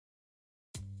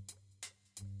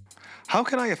How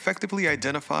can I effectively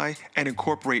identify and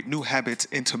incorporate new habits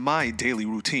into my daily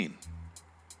routine?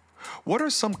 What are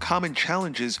some common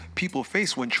challenges people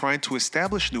face when trying to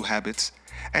establish new habits,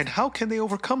 and how can they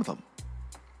overcome them?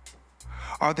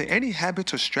 Are there any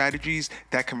habits or strategies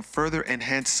that can further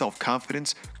enhance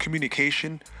self-confidence,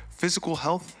 communication, physical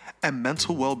health, and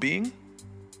mental well-being?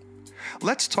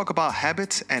 Let's talk about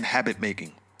habits and habit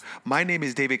making. My name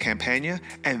is David Campaña,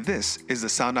 and this is the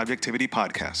Sound Objectivity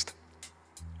Podcast.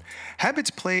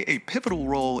 Habits play a pivotal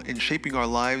role in shaping our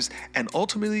lives and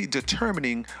ultimately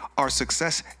determining our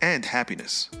success and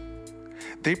happiness.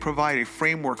 They provide a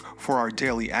framework for our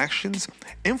daily actions,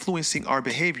 influencing our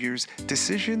behaviors,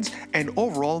 decisions, and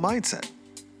overall mindset.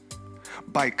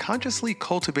 By consciously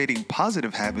cultivating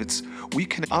positive habits, we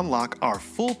can unlock our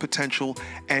full potential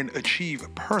and achieve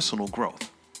personal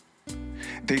growth.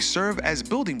 They serve as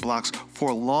building blocks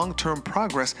for long-term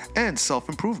progress and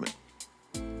self-improvement.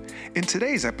 In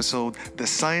today's episode, The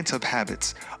Science of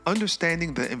Habits,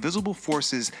 Understanding the Invisible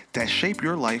Forces That Shape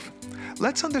Your Life,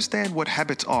 let's understand what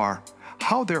habits are,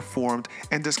 how they're formed,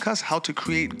 and discuss how to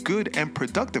create good and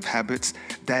productive habits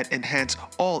that enhance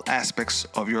all aspects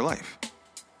of your life.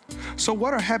 So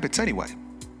what are habits anyway?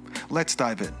 Let's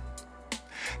dive in.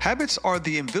 Habits are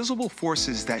the invisible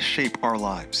forces that shape our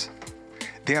lives.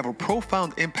 They have a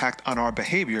profound impact on our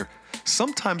behavior,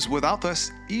 sometimes without us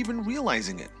even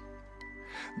realizing it.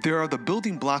 They are the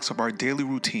building blocks of our daily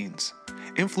routines,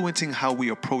 influencing how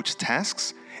we approach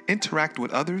tasks, interact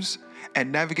with others,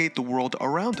 and navigate the world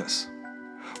around us.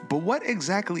 But what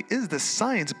exactly is the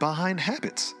science behind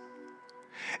habits?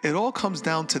 It all comes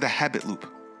down to the habit loop: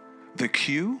 the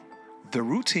cue, the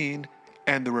routine,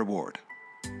 and the reward.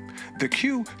 The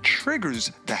cue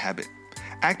triggers the habit,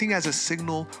 acting as a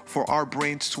signal for our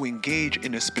brains to engage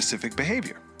in a specific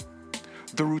behavior.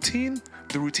 The routine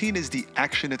is the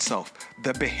action itself,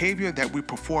 the behavior that we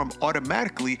perform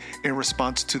automatically in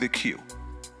response to the cue.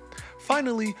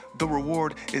 Finally, the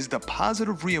reward is the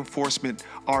positive reinforcement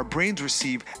our brains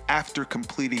receive after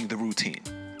completing the routine.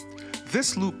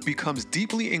 This loop becomes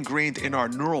deeply ingrained in our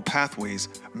neural pathways,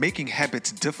 making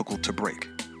habits difficult to break.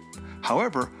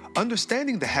 However,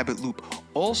 understanding the habit loop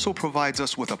also provides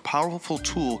us with a powerful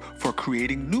tool for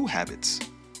creating new habits.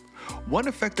 One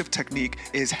effective technique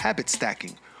is habit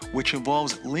stacking, which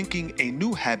involves linking a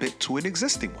new habit to an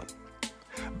existing one.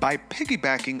 By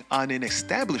piggybacking on an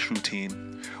established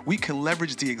routine, we can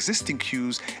leverage the existing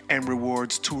cues and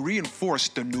rewards to reinforce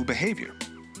the new behavior.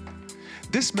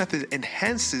 This method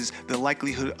enhances the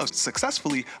likelihood of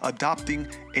successfully adopting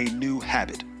a new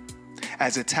habit,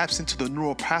 as it taps into the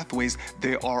neural pathways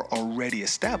they are already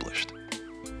established.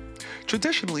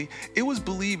 Traditionally, it was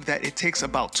believed that it takes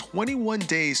about 21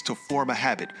 days to form a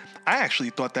habit. I actually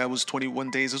thought that was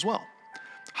 21 days as well.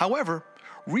 However,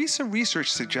 recent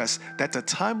research suggests that the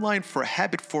timeline for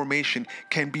habit formation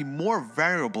can be more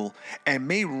variable and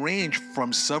may range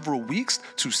from several weeks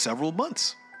to several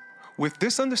months. With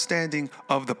this understanding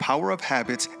of the power of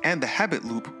habits and the habit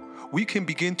loop, we can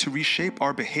begin to reshape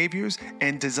our behaviors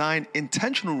and design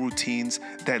intentional routines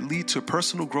that lead to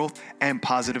personal growth and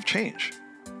positive change.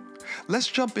 Let's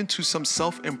jump into some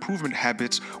self-improvement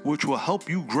habits which will help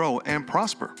you grow and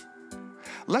prosper.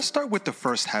 Let's start with the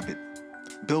first habit: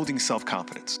 building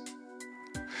self-confidence.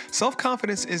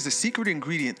 Self-confidence is the secret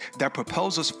ingredient that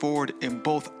propels us forward in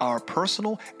both our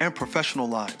personal and professional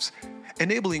lives,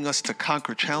 enabling us to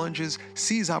conquer challenges,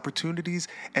 seize opportunities,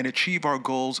 and achieve our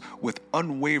goals with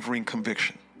unwavering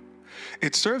conviction.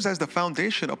 It serves as the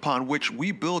foundation upon which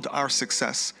we build our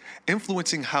success,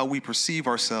 influencing how we perceive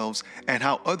ourselves and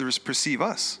how others perceive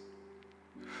us.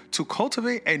 To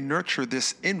cultivate and nurture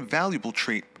this invaluable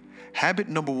trait, habit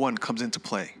number 1 comes into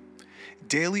play: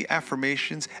 daily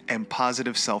affirmations and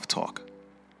positive self-talk.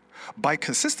 By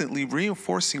consistently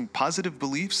reinforcing positive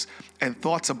beliefs and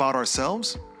thoughts about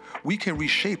ourselves, we can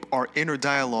reshape our inner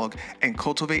dialogue and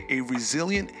cultivate a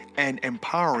resilient and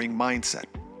empowering mindset.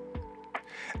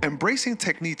 Embracing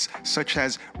techniques such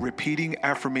as repeating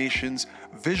affirmations,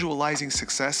 visualizing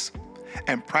success,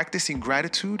 and practicing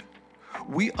gratitude,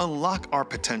 we unlock our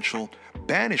potential,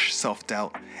 banish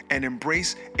self-doubt, and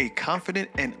embrace a confident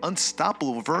and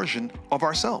unstoppable version of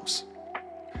ourselves.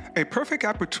 A perfect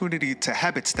opportunity to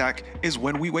habit stack is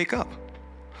when we wake up.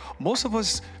 Most of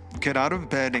us get out of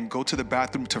bed and go to the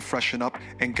bathroom to freshen up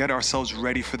and get ourselves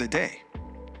ready for the day.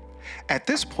 At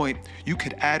this point, you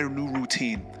could add a new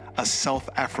routine, a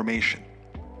self-affirmation.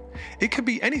 It could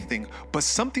be anything, but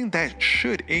something that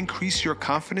should increase your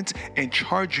confidence and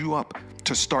charge you up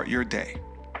to start your day.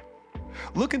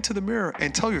 Look into the mirror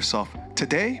and tell yourself,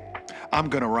 today, I'm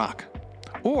gonna rock.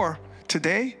 Or,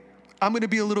 today, I'm gonna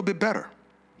be a little bit better.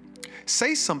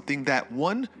 Say something that,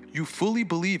 one, you fully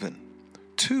believe in.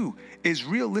 2, is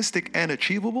realistic and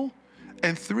achievable.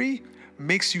 And 3,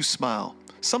 makes you smile,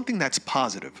 something that's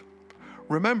positive.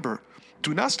 Remember,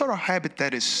 do not start a habit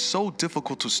that is so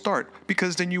difficult to start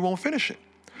because then you won't finish it.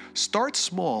 Start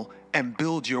small and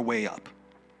build your way up.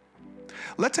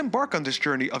 Let's embark on this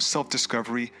journey of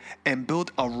self-discovery and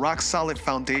build a rock-solid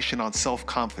foundation on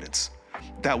self-confidence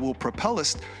that will propel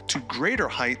us to greater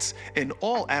heights in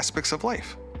all aspects of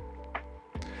life.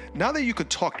 Now that you could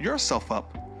talk yourself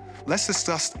up, let's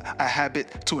discuss a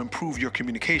habit to improve your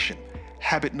communication.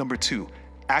 Habit number 2,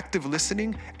 active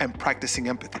listening and practicing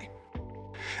empathy.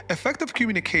 Effective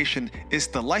communication is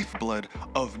the lifeblood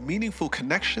of meaningful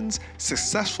connections,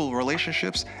 successful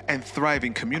relationships, and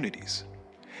thriving communities.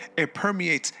 It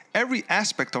permeates every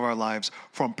aspect of our lives,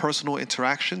 from personal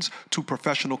interactions to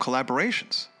professional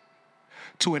collaborations.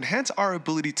 To enhance our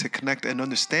ability to connect and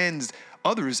understand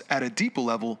others at a deeper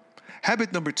level,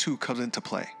 habit number 2 comes into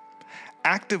play: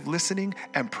 active listening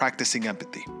and practicing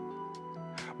empathy.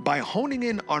 By honing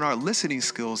in on our listening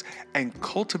skills and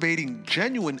cultivating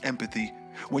genuine empathy,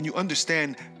 when you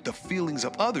understand the feelings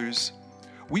of others,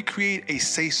 we create a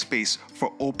safe space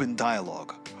for open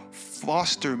dialogue,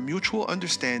 foster mutual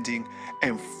understanding,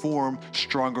 and form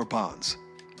stronger bonds.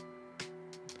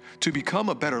 To become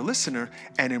a better listener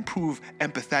and improve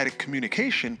empathetic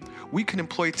communication, we can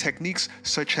employ techniques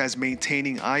such as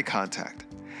maintaining eye contact,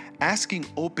 asking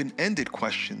open-ended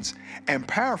questions, and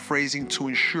paraphrasing to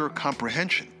ensure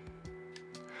comprehension.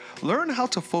 Learn how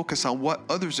to focus on what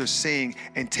others are saying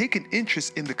and take an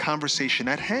interest in the conversation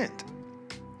at hand.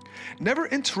 Never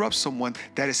interrupt someone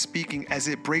that is speaking, as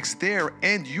it breaks their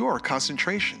and your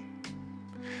concentration.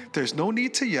 There's no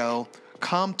need to yell.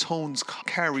 Calm tones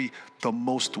carry the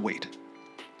most weight.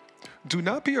 Do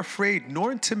not be afraid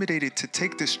nor intimidated to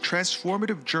take this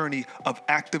transformative journey of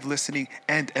active listening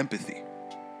and empathy.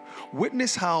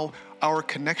 Witness how our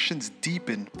connections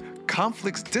deepen,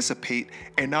 conflicts dissipate,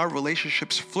 and our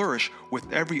relationships flourish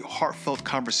with every heartfelt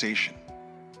conversation.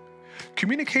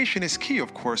 Communication is key,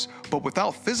 of course, but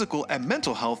without physical and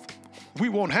mental health, we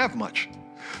won't have much.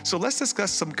 So let's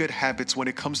discuss some good habits when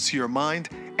it comes to your mind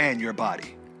and your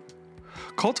body.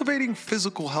 Cultivating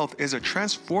physical health is a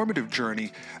transformative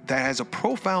journey that has a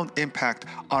profound impact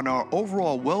on our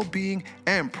overall well-being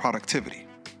and productivity.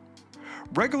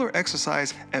 Regular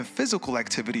exercise and physical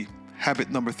activity, habit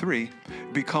number 3,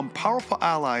 become powerful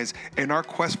allies in our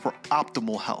quest for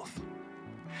optimal health.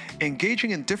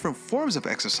 Engaging in different forms of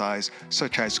exercise,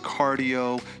 such as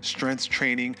cardio, strength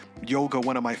training, yoga,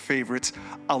 one of my favorites,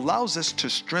 allows us to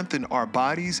strengthen our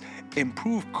bodies,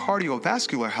 improve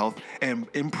cardiovascular health, and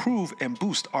improve and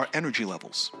boost our energy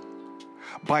levels.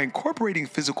 By incorporating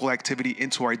physical activity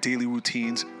into our daily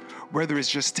routines, whether it's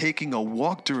just taking a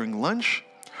walk during lunch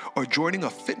or joining a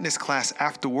fitness class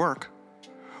after work,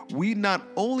 we not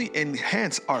only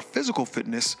enhance our physical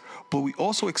fitness, but we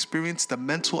also experience the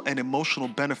mental and emotional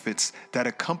benefits that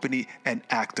accompany an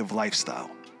active lifestyle.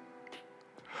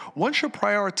 One should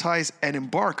prioritize and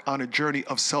embark on a journey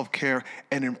of self-care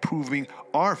and improving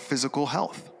our physical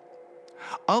health.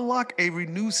 Unlock a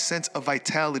renewed sense of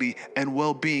vitality and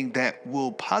well-being that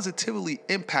will positively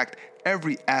impact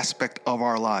every aspect of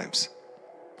our lives.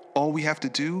 All we have to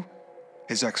do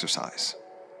is exercise.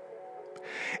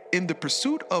 In the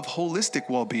pursuit of holistic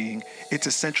well-being, it's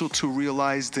essential to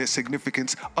realize the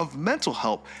significance of mental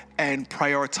health and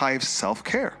prioritize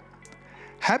self-care.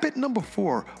 Habit number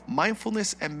 4,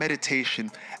 mindfulness and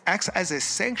meditation, acts as a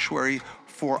sanctuary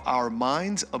for our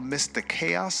minds amidst the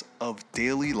chaos of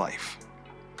daily life.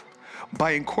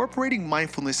 By incorporating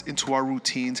mindfulness into our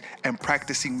routines and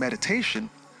practicing meditation,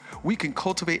 we can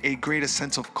cultivate a greater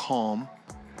sense of calm,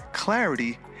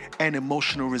 clarity, and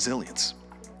emotional resilience.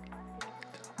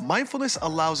 Mindfulness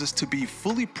allows us to be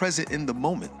fully present in the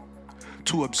moment,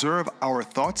 to observe our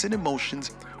thoughts and emotions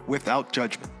without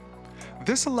judgment.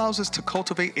 This allows us to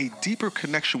cultivate a deeper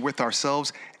connection with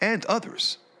ourselves and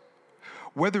others.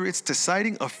 Whether it's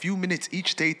deciding a few minutes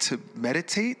each day to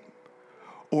meditate,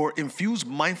 or infuse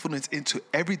mindfulness into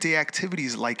everyday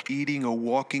activities like eating or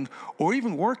walking or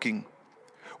even working,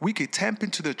 we can tap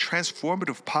into the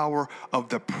transformative power of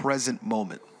the present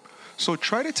moment. So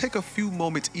try to take a few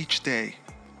moments each day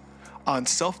on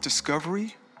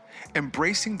self-discovery,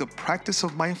 embracing the practice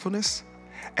of mindfulness,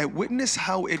 and witness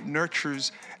how it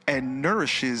nurtures and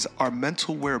nourishes our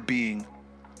mental well-being,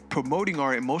 promoting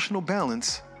our emotional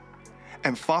balance,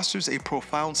 and fosters a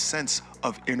profound sense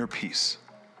of inner peace.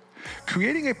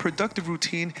 Creating a productive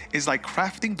routine is like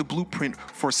crafting the blueprint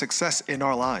for success in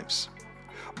our lives.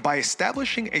 By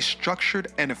establishing a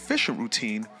structured and efficient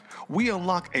routine, we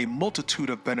unlock a multitude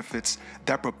of benefits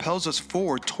that propels us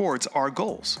forward towards our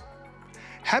goals.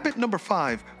 Habit number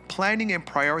 5, planning and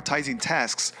prioritizing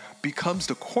tasks, becomes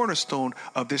the cornerstone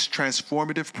of this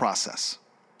transformative process.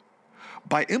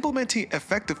 By implementing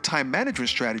effective time management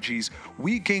strategies,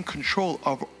 we gain control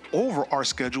over our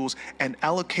schedules and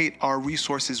allocate our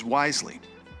resources wisely.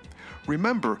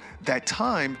 Remember that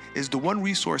time is the one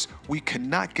resource we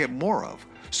cannot get more of,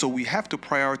 so we have to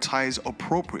prioritize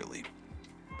appropriately.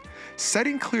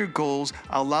 Setting clear goals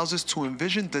allows us to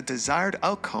envision the desired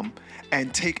outcome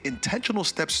and take intentional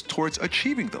steps towards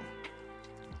achieving them.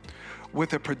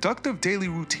 With a productive daily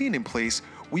routine in place,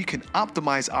 we can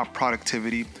optimize our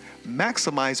productivity,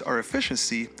 maximize our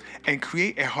efficiency, and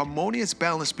create a harmonious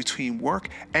balance between work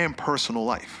and personal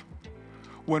life.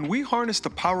 When we harness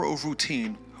the power of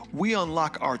routine, we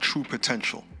unlock our true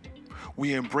potential.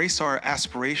 We embrace our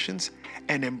aspirations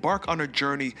and embark on a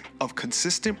journey of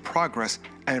consistent progress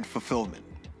and fulfillment.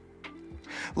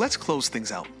 Let's close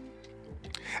things out.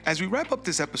 As we wrap up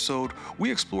this episode,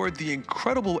 we explored the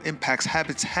incredible impacts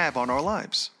habits have on our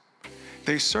lives.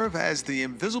 They serve as the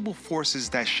invisible forces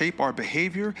that shape our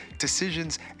behavior,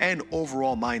 decisions, and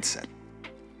overall mindset.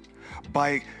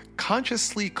 By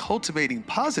consciously cultivating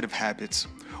positive habits,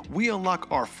 we unlock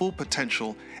our full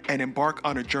potential and embark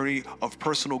on a journey of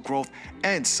personal growth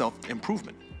and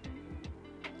self-improvement.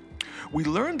 We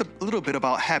learned a little bit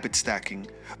about habit stacking,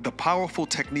 the powerful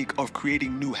technique of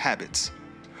creating new habits.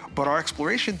 But our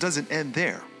exploration doesn't end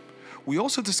there. We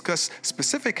also discuss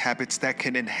specific habits that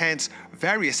can enhance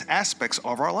various aspects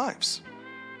of our lives.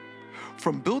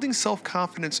 From building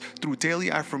self-confidence through daily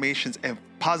affirmations and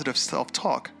positive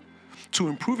self-talk, to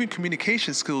improving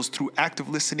communication skills through active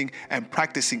listening and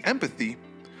practicing empathy,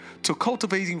 to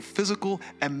cultivating physical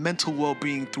and mental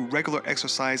well-being through regular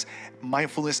exercise,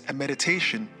 mindfulness, and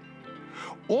meditation,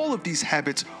 all of these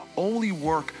habits only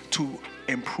work to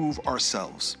improve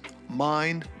ourselves,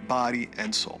 mind, body,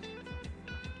 and soul.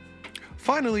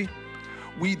 Finally,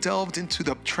 we delved into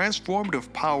the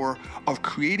transformative power of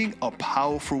creating a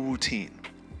powerful routine.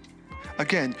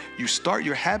 Again, you start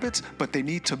your habits, but they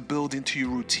need to build into your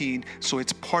routine so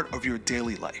it's part of your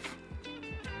daily life.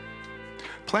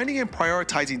 Planning and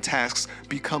prioritizing tasks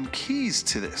become keys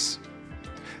to this.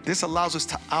 This allows us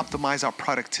to optimize our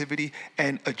productivity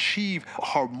and achieve a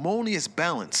harmonious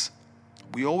balance.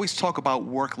 We always talk about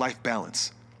work-life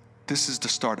balance. This is the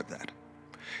start of that.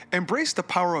 Embrace the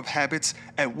power of habits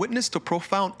and witness the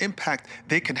profound impact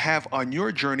they can have on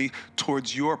your journey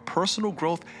towards your personal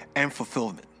growth and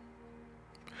fulfillment.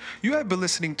 You have been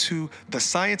listening to The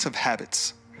Science of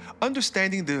Habits,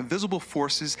 understanding the invisible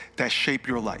forces that shape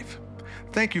your life.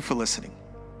 Thank you for listening.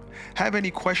 Have any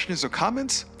questions or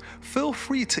comments? Feel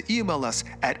free to email us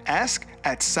at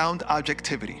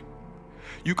ask@soundobjectivity.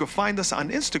 You can find us on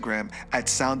Instagram at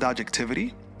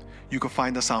soundobjectivity. You can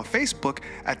find us on Facebook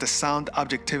at the Sound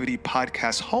Objectivity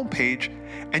Podcast homepage,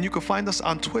 and you can find us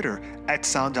on Twitter at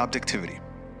Sound Objectivity.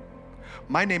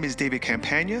 My name is David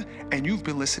Campaña, and you've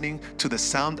been listening to the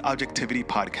Sound Objectivity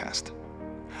Podcast.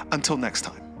 Until next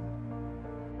time.